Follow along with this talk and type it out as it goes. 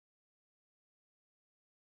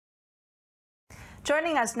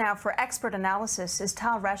Joining us now for expert analysis is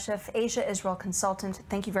Tal Reshef, Asia-Israel consultant.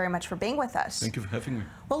 Thank you very much for being with us. Thank you for having me.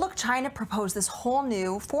 Well, look, China proposed this whole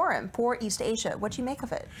new forum for East Asia. What do you make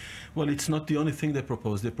of it? Well, it's not the only thing they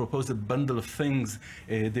proposed. They proposed a bundle of things.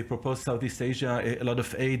 They proposed Southeast Asia a lot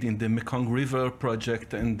of aid in the Mekong River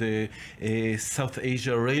project and the South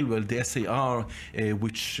Asia Railway, the SAR,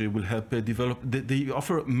 which will help develop. They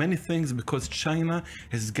offer many things because China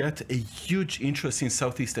has got a huge interest in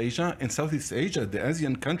Southeast Asia, and Southeast Asia, the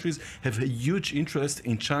ASEAN countries, have a huge interest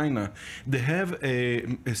in China. They have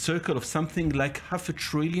a circle of something like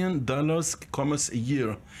 $500 billion commerce a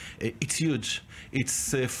year. It's huge.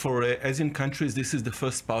 It's for ASEAN countries, this is the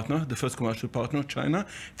first partner, the first commercial partner, China.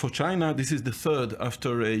 For China, this is the third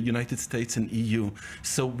after United States and EU.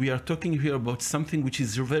 So we are talking here about something which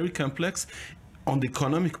is very complex. On the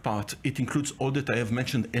economic part, it includes all that I have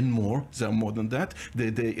mentioned and more. There are more than that. The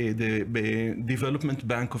Development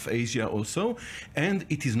Bank of Asia also. And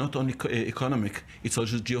it is not only economic, it's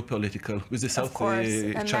also geopolitical with the South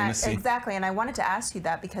China Sea. Exactly, and I wanted to ask you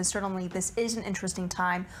that because certainly this is an interesting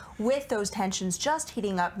time with those tensions just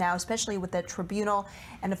heating up now, especially with the tribunal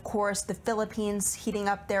and of course the Philippines heating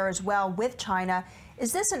up there as well with China.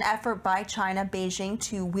 Is this an effort by China, Beijing,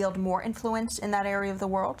 to wield more influence in that area of the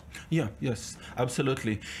world? Yes,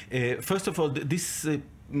 absolutely. First of all, this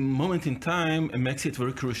moment in time makes it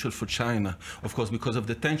very crucial for China, of course, because of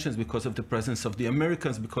the tensions, because of the presence of the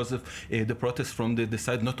Americans, because of the protests from the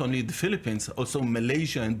side, not only the Philippines, also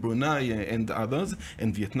Malaysia and Brunei and others,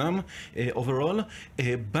 and Vietnam overall.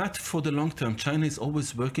 But for the long term, China is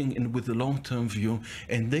always working with the long-term view,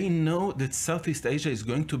 and they know that Southeast Asia is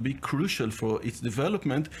going to be crucial for its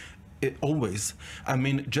development. Always. I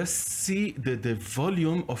mean, just see the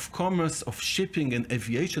volume of commerce, of shipping and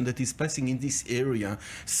aviation that is passing in this area.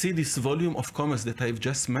 See this volume of commerce that I've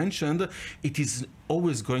just mentioned. It is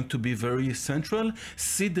always going to be very central.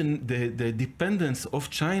 See the dependence of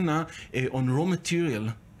China on raw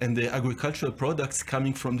material and the agricultural products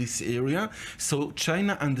coming from this area. So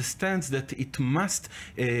China understands that it must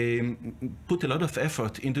put a lot of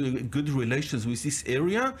effort into good relations with this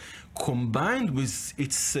area, combined with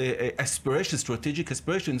its strategic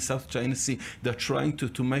aspiration in South China Sea. They're trying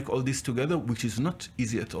to make all this together, which is not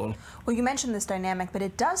easy at all. Well, you mentioned this dynamic, but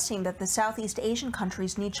it does seem that the Southeast Asian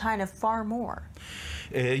countries need China far more.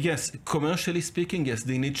 Yes, commercially speaking, yes,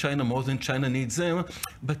 they need China more than China needs them,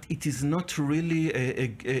 but it is not really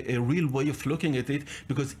a real way of looking at it,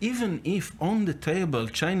 because even if on the table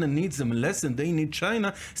China needs them less than they need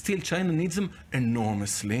China, still China needs them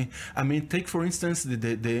enormously. I mean, take for instance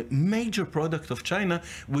the major product of China,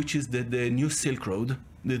 which is the new Silk Road.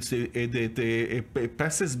 It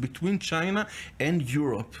passes between China and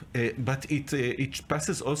Europe, but it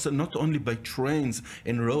passes also not only by trains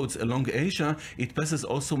and roads along Asia, it passes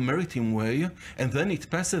also maritime way, and then it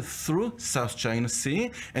passes through South China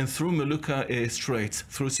Sea and through Malacca Straits,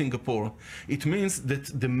 through Singapore. It means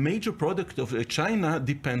that the major product of China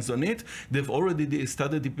depends on it. They've already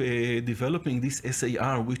started developing this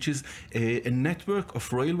SAR, which is a network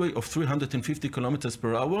of railway of 350 kilometers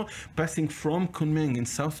per hour, passing from Kunming in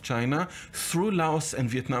South China, through Laos and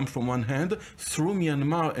Vietnam from one hand, through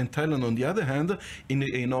Myanmar and Thailand on the other hand,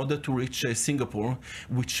 in order to reach Singapore,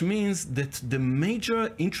 which means that the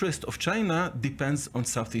major interest of China depends on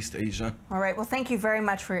Southeast Asia. All right, well, thank you very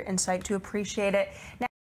much for your insight. Do appreciate it. Now